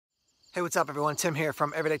Hey, what's up everyone? Tim here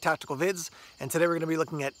from Everyday Tactical Vids, and today we're going to be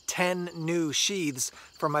looking at 10 new sheaths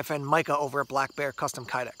from my friend Micah over at Black Bear Custom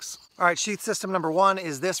Kydex. Alright, sheath system number one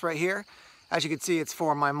is this right here. As you can see, it's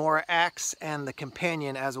for my Mora axe and the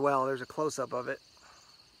companion as well. There's a close-up of it.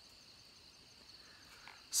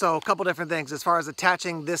 So a couple different things. As far as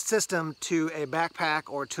attaching this system to a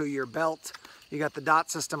backpack or to your belt, you got the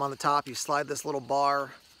dot system on the top. You slide this little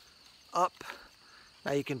bar up.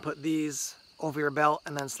 Now you can put these over your belt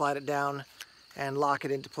and then slide it down and lock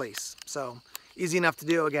it into place. So easy enough to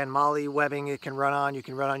do. Again, MOLLE webbing it can run on. You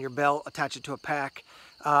can run on your belt, attach it to a pack.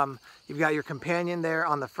 You've got your companion there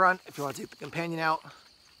on the front. If you want to take the companion out,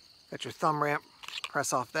 got your thumb ramp,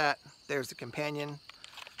 press off that. There's the companion.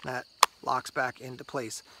 That locks back into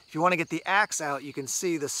place. If you want to get the axe out, you can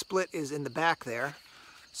see the split is in the back there.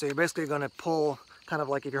 So you're basically going to pull, kind of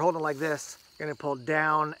like if you're holding it like this, you're going to pull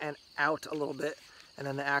down and out a little bit, and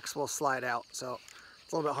then the axe will slide out. So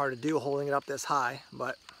it's a little bit hard to do holding it up this high,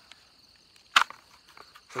 but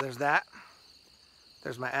so there's that.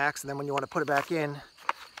 There's my axe, and then when you want to put it back in,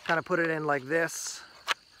 kind of put it in like this,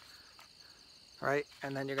 right?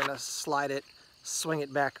 And then you're gonna slide it, swing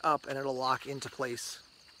it back up, and it'll lock into place.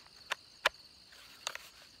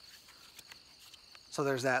 So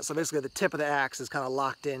there's that. So basically the tip of the axe is kind of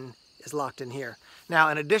locked in here. Now,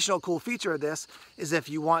 an additional cool feature of this is if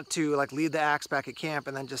you want to like leave the axe back at camp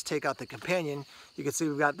and then just take out the companion, you can see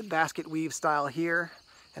we've got the basket weave style here,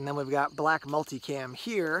 and then we've got black multicam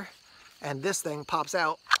here, and this thing pops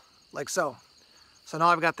out like so. So now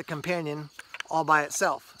I've got the companion all by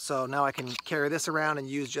itself. So now I can carry this around and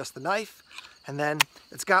use just the knife. And then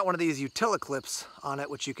it's got one of these utility clips on it,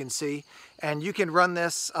 which you can see. And you can run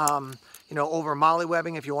this, you know, over MOLLE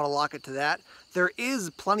webbing if you want to lock it to that. There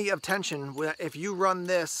is plenty of tension if you run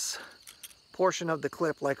this portion of the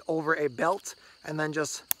clip like over a belt and then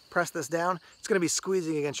just press this down. It's going to be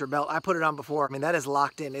squeezing against your belt. I put it on before. I mean, that is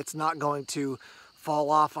locked in. It's not going to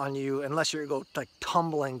fall off on you unless you go like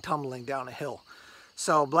tumbling down a hill.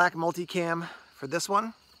 So black multicam for this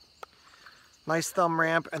one. Nice thumb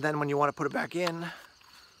ramp, and then when you want to put it back in,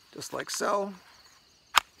 just like so.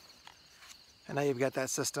 And now you've got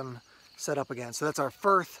that system set up again. So that's our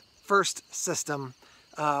first system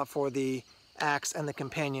for the axe and the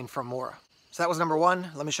companion from Mora. So that was number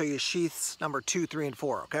one. Let me show you sheaths number 2, 3, and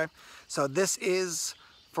 4, okay? So this is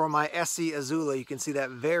for my ESEE Azula. You can see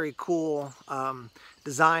that very cool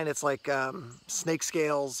design. It's like snake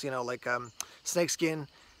scales, you know, like snake skin.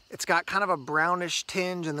 It's got kind of a brownish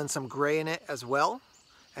tinge and then some gray in it as well.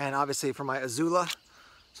 And obviously for my Azula,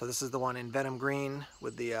 so this is the one in Venom Green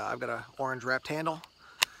with the, I've got a orange wrapped handle.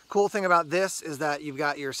 Cool thing about this is that you've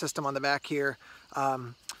got your system on the back here.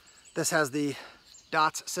 This has the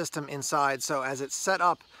dots system inside. So as it's set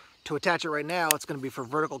up to attach it right now, it's going to be for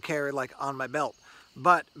vertical carry like on my belt.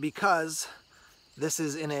 But because this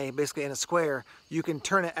is in a, basically in a square, you can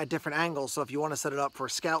turn it at different angles. So if you want to set it up for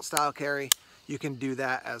scout style carry, you can do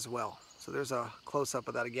that as well. So there's a close-up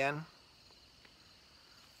of that again.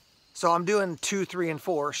 So I'm doing 2, 3, and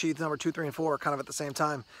 4, sheath number 2, 3, and 4 kind of at the same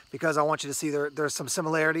time because I want you to see there's some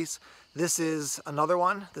similarities. This is another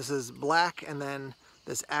one. This is black, and then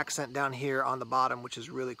this accent down here on the bottom, which is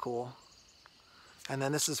really cool. And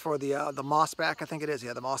then this is for the mossback, I think it is.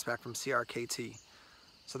 Yeah, the mossback from CRKT.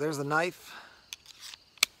 So there's the knife.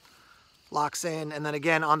 Locks in, and then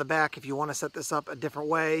again on the back, if you want to set this up a different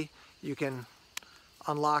way, you can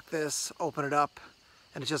unlock this, open it up,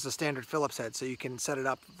 and it's just a standard Phillips head, so you can set it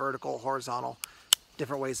up vertical, horizontal,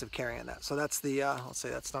 different ways of carrying that. So that's the, let's say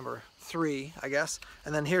that's number 3, I guess.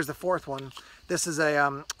 And then here's the 4th one. This is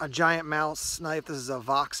a giant mouse knife. This is a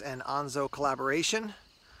Vox and Onzo collaboration.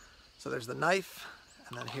 So there's the knife,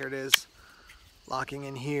 and then here it is, locking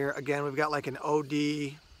in here. Again, we've got like an OD,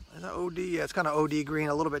 is that OD? Yeah, it's kind of OD green,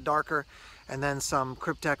 a little bit darker, and then some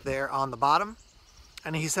Cryptek there on the bottom.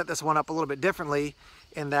 And he set this one up a little bit differently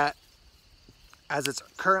in that as it's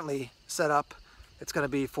currently set up, it's going to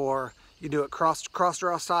be for, you do it cross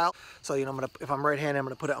draw style. So, you know, if I'm right-handed, I'm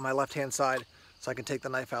going to put it on my left-hand side so I can take the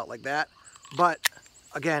knife out like that. But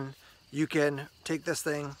again, you can take this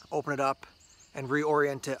thing, open it up, and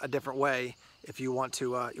reorient it a different way if you want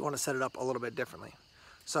to set it up a little bit differently.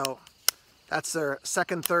 So that's their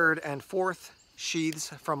 2nd, 3rd, and 4th sheaths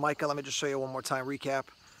from Micah. Let me just show you one more time, recap.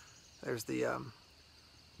 There's the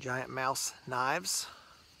giant mouse knives.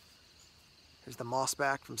 Here's the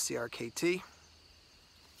mossback from CRKT.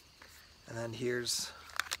 And then here's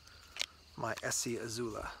my ESEE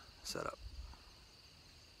Azula setup.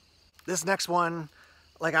 This next one,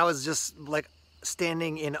 like I was just like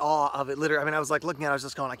standing in awe of it. Literally, I mean, I was like looking at it, I was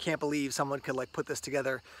just going, I can't believe someone could like put this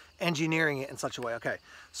together, engineering it in such a way. Okay,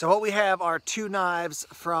 so what we have are 2 knives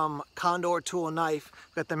from Condor Tool and Knife.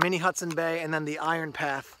 We've got the mini Hudson Bay and then the iron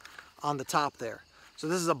path on the top there. So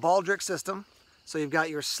this is a baldric system. So you've got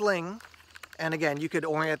your sling, and again, you could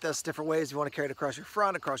orient this different ways. If you want to carry it across your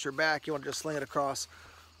front, across your back, you want to just sling it across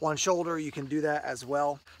one shoulder, you can do that as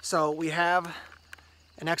well. So we have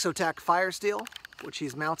an Exotac fire steel, which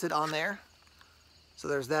he's mounted on there. So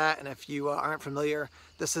there's that, and if you aren't familiar,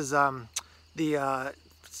 this is it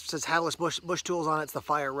says Havilland bush tools on it. It's the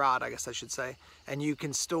fire rod, I guess I should say, and you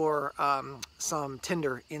can store some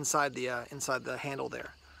tinder inside the handle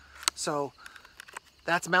there. So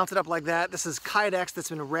that's mounted up like that. This is Kydex that's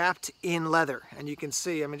been wrapped in leather, and you can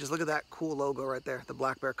see, I mean, just look at that cool logo right there, the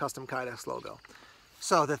Black Bear Custom Kydex logo.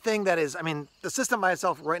 So the thing that is, I mean, the system by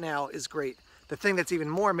itself right now is great. The thing that's even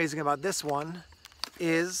more amazing about this one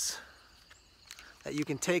is that you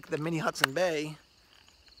can take the mini Hudson Bay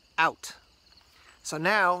out. So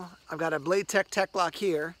now I've got a Blade Tech lock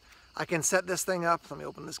here. I can set this thing up. Let me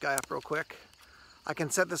open this guy up real quick. I can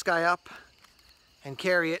set this guy up and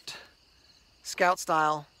carry it scout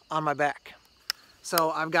style on my back.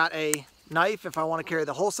 So I've got a knife. If I want to carry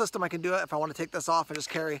the whole system, I can do it. If I want to take this off and just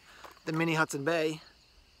carry the mini Hudson Bay,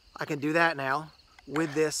 I can do that now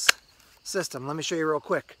with this system. Let me show you real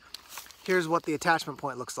quick. Here's what the attachment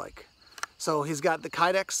point looks like. So he's got the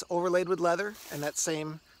Kydex overlaid with leather, and that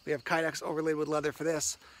same, we have Kydex overlaid with leather for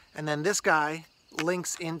this. And then this guy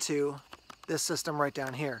links into this system right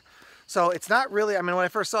down here. So it's not really, I mean, when I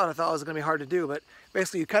first saw it, I thought it was gonna be hard to do, but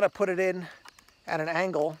basically you kind of put it in at an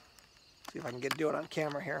angle. See if I can do it on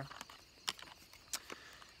camera here.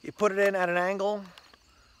 You put it in at an angle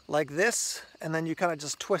like this, and then you kind of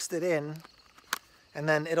just twist it in, and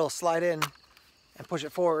then it'll slide in and push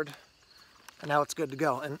it forward, and now it's good to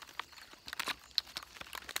go. And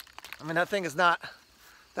I mean, that thing is not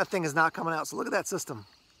coming out. So look at that system.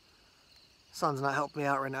 Sun's not helping me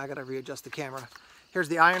out right now. I gotta readjust the camera. Here's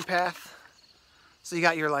the iron path. So you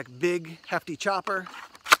got your like big hefty chopper,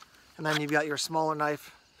 and then you've got your smaller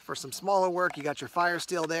knife for some smaller work. You got your fire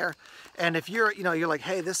steel there. And if you're, you know, you're like,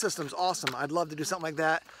 hey, this system's awesome, I'd love to do something like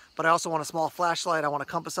that, but I also want a small flashlight, I want a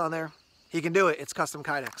compass on there, he can do it. It's custom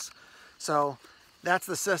Kydex. So that's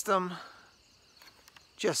the system.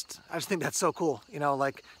 I just think that's so cool, you know,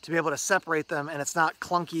 like to be able to separate them, and it's not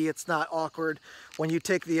clunky, it's not awkward. When you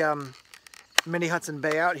take the mini Hudson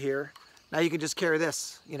Bay out here, now you can just carry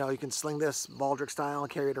this, you know, you can sling this baldric style and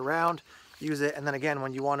carry it around, use it, and then again,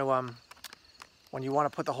 when you want to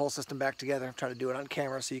put the whole system back together, I'm trying to do it on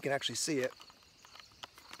camera so you can actually see it.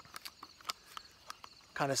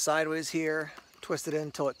 Kind of sideways here, twist it in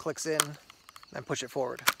until it clicks in, then push it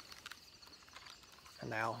forward. And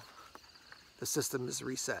now the system is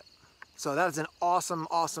reset. So that is an awesome,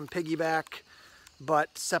 awesome piggyback,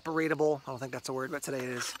 but separatable, I don't think that's a word, but today it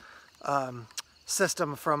is,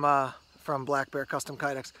 system from Black Bear Custom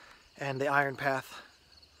Kydex, and the iron path,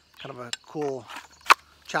 kind of a cool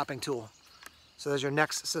chopping tool. So there's your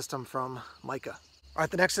next system from Micah. All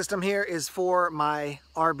right, the next system here is for my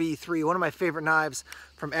RB3, one of my favorite knives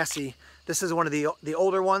from ESEE. This is one of the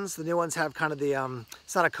older ones. The new ones have kind of the,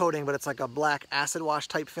 it's not a coating, but it's like a black acid wash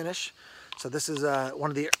type finish. So this is one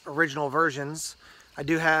of the original versions. I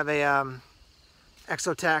do have a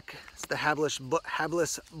Exotac, it's the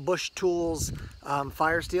Havilland Bush Tools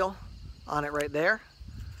fire steel on it right there.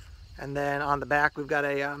 And then on the back we've got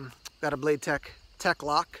a Blade Tech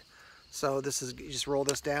lock. So this is, you just roll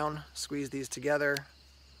this down, squeeze these together.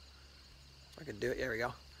 If I could do it, there we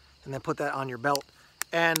go. And then put that on your belt.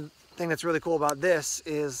 And the thing that's really cool about this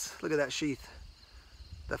is, look at that sheath,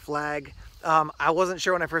 the flag. I wasn't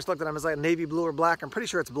sure when I first looked at them, it was like navy blue or black. I'm pretty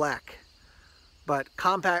sure it's black. But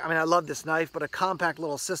compact, I mean, I love this knife, but a compact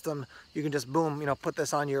little system, you can just boom, you know, put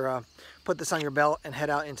this on your belt and head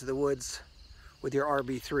out into the woods with your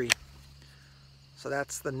RB3. So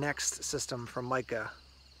that's the next system from Micah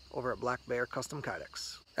over at Black Bear Custom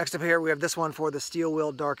Kydex. Next up here, we have this one for the Steel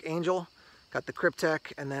Wheel Dark Angel. Got the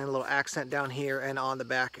Cryptek and then a little accent down here and on the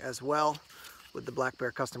back as well with the Black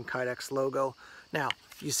Bear Custom Kydex logo. Now,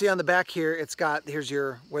 you see on the back here, it's got, here's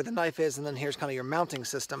your, where the knife is, and then here's kind of your mounting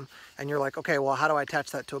system. And you're like, okay, well, how do I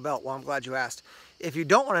attach that to a belt? Well, I'm glad you asked. If you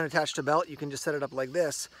don't want to attach to a belt, you can just set it up like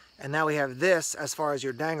this. And now we have this as far as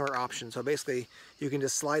your dangler option. So basically, you can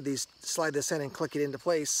just slide this in and click it into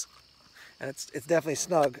place. And it's definitely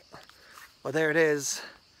snug. Well, there it is.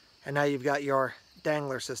 And now you've got your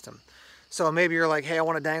dangler system. So maybe you're like, hey, I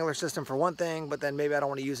want a dangler system for one thing, but then maybe I don't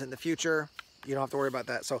want to use it in the future. You don't have to worry about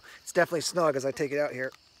that. So it's definitely snug as I take it out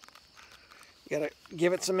here. You gotta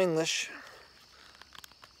give it some English.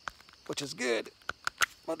 which is good.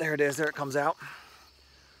 But there it is, there it comes out.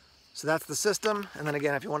 So that's the system, and then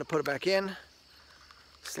again, if you want to put it back in,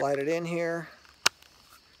 slide it in here,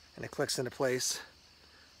 and it clicks into place.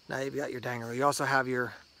 Now you've got your dangler. You also have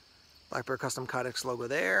your Blackbird Custom Kydex logo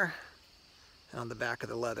there, and on the back of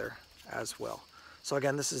the leather as well. So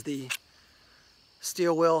again, this is the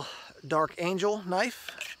Steel Will Dark Angel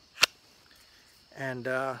knife, and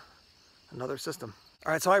another system.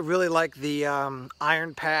 All right, so I really like the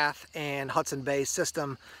Iron Path and Hudson Bay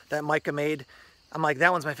system that Micah made. I'm like,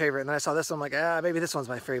 that one's my favorite. And then I saw this one, I'm like, maybe this one's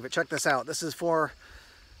my favorite. Check this out. This is for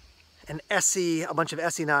an ESEE, a bunch of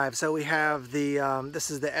ESEE knives. So we have the, this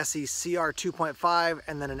is the ESEE CR 2.5,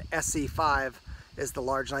 and then an ESEE 5 is the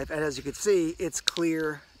large knife. And as you can see, it's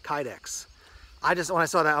clear Kydex. When I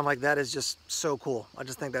saw that, I'm like, that is just so cool. I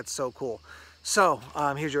just think that's so cool. So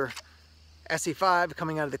here's your ESEE 5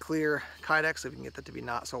 coming out of the clear Kydex, if you can get that to be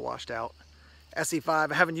not so washed out. ESEE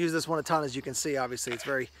 5, I haven't used this one a ton, as you can see. Obviously, it's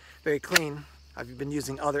very, very clean. I've been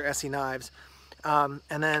using other ESEE knives. And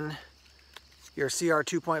then your CR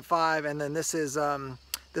 2.5, and then this is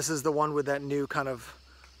the one with that new kind of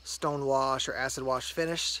stone wash or acid wash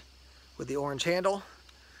finish with the orange handle,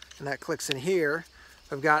 and that clicks in here.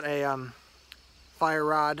 I've got a fire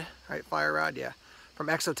rod, right? Fire rod, yeah, from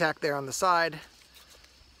Exotac there on the side.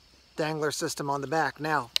 Dangler system on the back.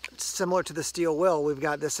 Now, similar to the Steel Will, we've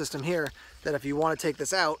got this system here that if you want to take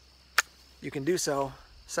this out, you can do so.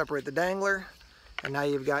 Separate the dangler, and now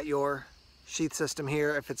you've got your sheath system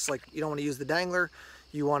here. If it's like you don't want to use the dangler,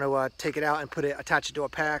 you want to take it out and attach it to a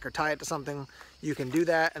pack or tie it to something, you can do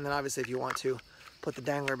that. And then obviously if you want to put the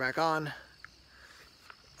dangler back on,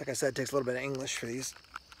 like I said, it takes a little bit of English for these.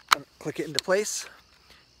 Click it into place.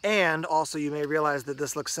 And also you may realize that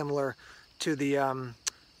this looks similar to the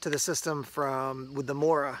system with the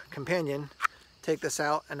Mora companion. Take this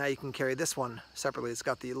out, and now you can carry this one separately. It's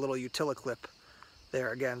got the little utility clip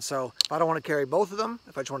there again. So if I don't want to carry both of them,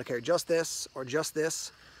 if I just want to carry just this or just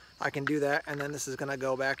this, I can do that. And then this is going to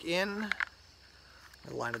go back in.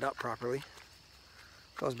 I'll line it up properly.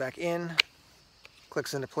 Goes back in,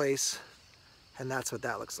 clicks into place, and that's what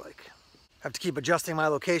that looks like. I have to keep adjusting my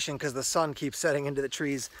location because the sun keeps setting into the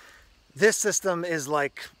trees. This system is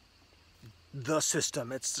like the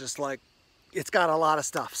system. It's just like, it's got a lot of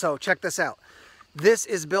stuff. So check this out. This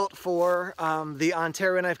is built for the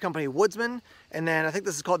Ontario Knife Company Woodsman, and then I think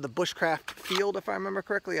this is called the Bushcraft Field, if I remember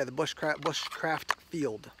correctly. Yeah, the Bushcraft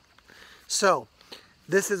Field. So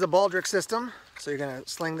this is a baldric system. So you're gonna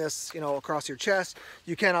sling this, you know, across your chest.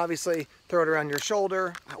 You can obviously throw it around your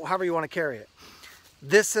shoulder, however you want to carry it.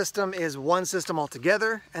 This system is one system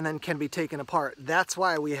altogether and then can be taken apart. That's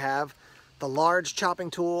why we have the large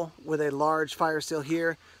chopping tool with a large fire steel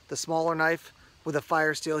here, the smaller knife with a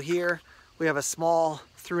fire steel here. We have a small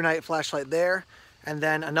through night flashlight there, and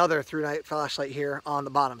then another through night flashlight here on the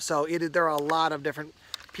bottom. So there are a lot of different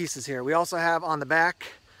pieces here. We also have on the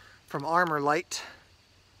back from Armor Light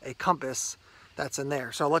a compass that's in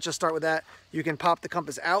there. So let's just start with that. You can pop the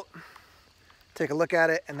compass out, take a look at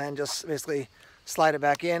it, and then just basically slide it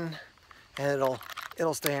back in, and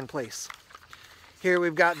it'll stay in place. Here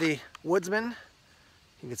we've got the Woodsman.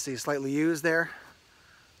 You can see slightly used there,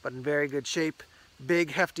 but in very good shape.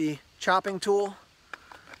 Big hefty chopping tool,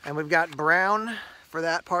 and we've got brown for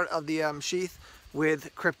that part of the sheath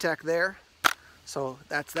with Cryptek there. So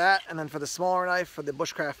that's that. And then for the smaller knife for the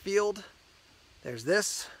Bushcraft Field, there's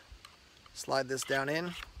this. Slide this down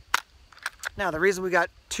in. Now the reason we got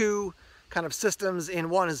two kind of systems in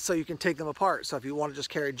one is so you can take them apart. So if you want to just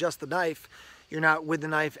carry just the knife, you're not with the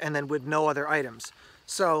knife and then with no other items.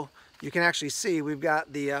 So you can actually see we've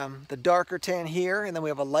got the darker tan here, and then we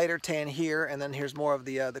have a lighter tan here, and then here's more of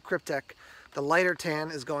the Cryptek. The lighter tan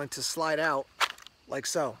is going to slide out like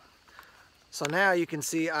so. So now you can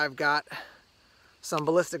see I've got some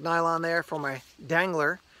ballistic nylon there for my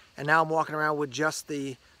dangler, and now I'm walking around with just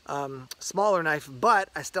the smaller knife, but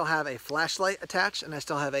I still have a flashlight attached and I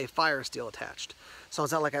still have a fire steel attached. So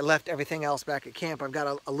it's not like I left everything else back at camp. I've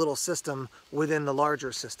got a little system within the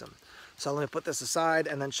larger system. So let me put this aside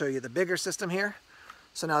and then show you the bigger system here.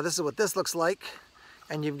 So now this is what this looks like,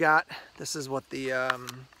 and you've got, this is what the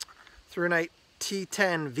Through Night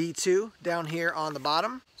T10 V2 down here on the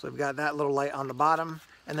bottom. So we've got that little light on the bottom,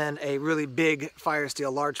 and then a really big fire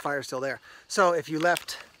steel, large fire steel there. So if you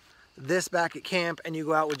left this back at camp and you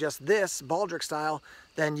go out with just this baldric style,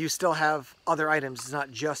 then you still have other items. It's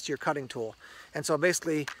not just your cutting tool. And so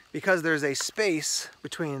basically, because there's a space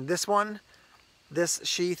between this one, this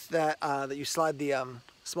sheath that you slide the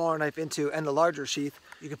smaller knife into, and the larger sheath,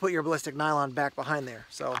 you can put your ballistic nylon back behind there.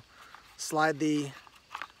 So slide the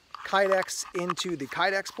Kydex into the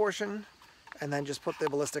Kydex portion, and then just put the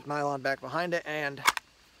ballistic nylon back behind it, and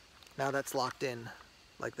now that's locked in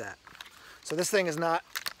like that. So this thing is not,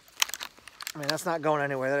 I mean, that's not going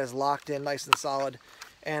anywhere. That is locked in nice and solid.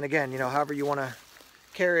 And again, you know, however you want to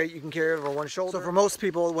carry it, you can carry it over one shoulder. So for most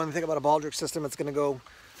people, when they think about a baldric system, it's going to go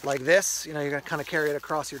like this. You know, you're going to kind of carry it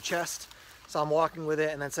across your chest. So I'm walking with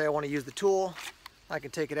it, and then say I want to use the tool, I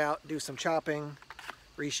can take it out, do some chopping,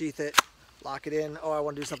 resheath it, lock it in. Oh, I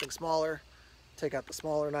want to do something smaller, take out the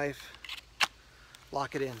smaller knife,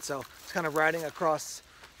 lock it in. So it's kind of riding across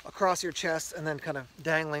your chest and then kind of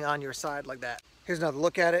dangling on your side like that. Here's another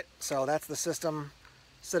look at it. So that's the system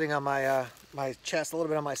sitting on my my chest, a little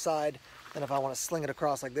bit on my side. Then if I want to sling it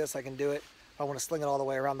across like this, I can do it. If I want to sling it all the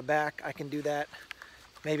way around the back, I can do that.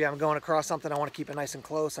 Maybe I'm going across something, I want to keep it nice and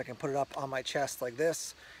close, I can put it up on my chest like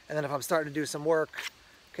this. And then if I'm starting to do some work,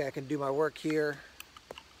 okay, I can do my work here,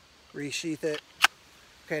 resheath it.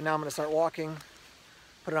 Okay, now I'm going to start walking,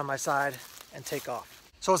 put it on my side, and take off.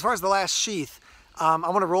 So as far as the last sheath, I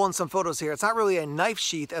want to roll in some photos here. It's not really a knife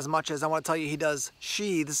sheath as much as I want to tell you he does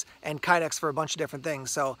sheaths and Kydex for a bunch of different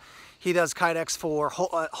things. So he does Kydex for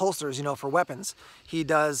holsters, you know, for weapons. He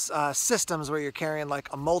does systems where you're carrying like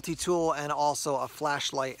a multi-tool and also a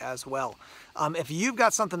flashlight as well. If you've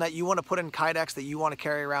got something that you want to put in Kydex that you want to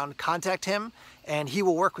carry around, contact him and he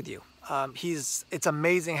will work with you. It's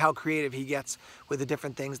amazing how creative he gets with the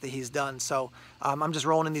different things that he's done. So I'm just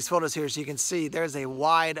rolling in these photos here so you can see there's a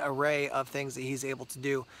wide array of things that he's able to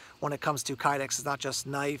do when it comes to Kydex. It's not just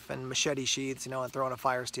knife and machete sheaths, you know, and throwing a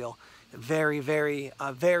fire steel. Very varied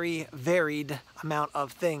amount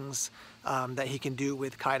of things that he can do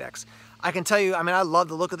with Kydex. I can tell you, I mean, I love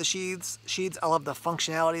the look of the sheaths. I love the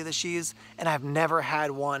functionality of the sheaths, and I've never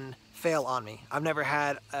had one fail on me. I've never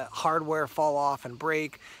had hardware fall off and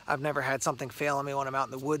break. I've never had something fail on me when I'm out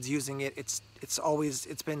in the woods using it. It's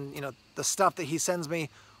been, you know, the stuff that he sends me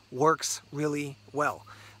works really well.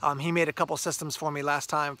 He made a couple systems for me last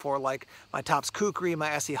time for like my Tops Kukri, my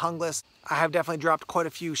ESEE Hungless. I have definitely dropped quite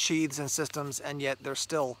a few sheaths and systems, and yet they're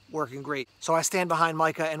still working great. So I stand behind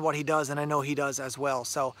Micah and what he does, and I know he does as well.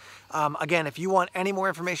 So again, if you want any more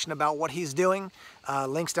information about what he's doing,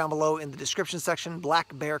 links down below in the description section. Black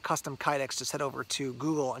Bear Custom Kydex. Just head over to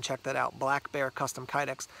Google and check that out. Black Bear Custom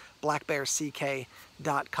Kydex,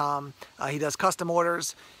 blackbearck.com. He does custom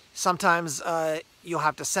orders. Sometimes you'll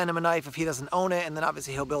have to send him a knife if he doesn't own it, and then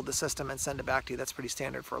obviously he'll build the system and send it back to you. That's pretty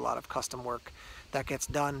standard for a lot of custom work that gets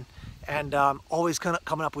done. And always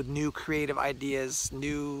coming up with new creative ideas,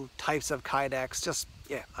 new types of Kydex. Just,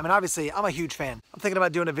 yeah, I mean, obviously I'm a huge fan. I'm thinking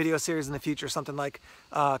about doing a video series in the future, something like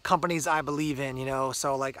companies I believe in, you know.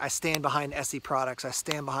 So like I stand behind ESEE products, I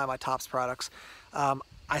stand behind my Tops products.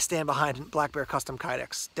 I stand behind Black Bear Custom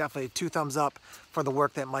Kydex. Definitely 2 thumbs up for the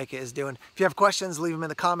work that Micah is doing. If you have questions, leave them in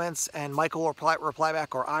the comments, and Micah will reply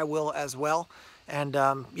back, or I will as well. And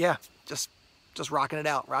yeah, just rocking it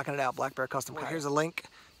out, Black Bear Custom Kydex. Here's a link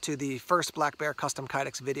to the first Black Bear Custom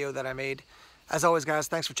Kydex video that I made. As always, guys,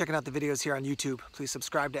 thanks for checking out the videos here on YouTube. Please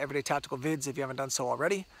subscribe to Everyday Tactical Vids if you haven't done so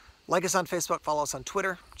already. Like us on Facebook, follow us on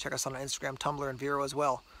Twitter, check us on Instagram, Tumblr, and Vero as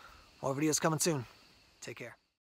well. More videos coming soon. Take care.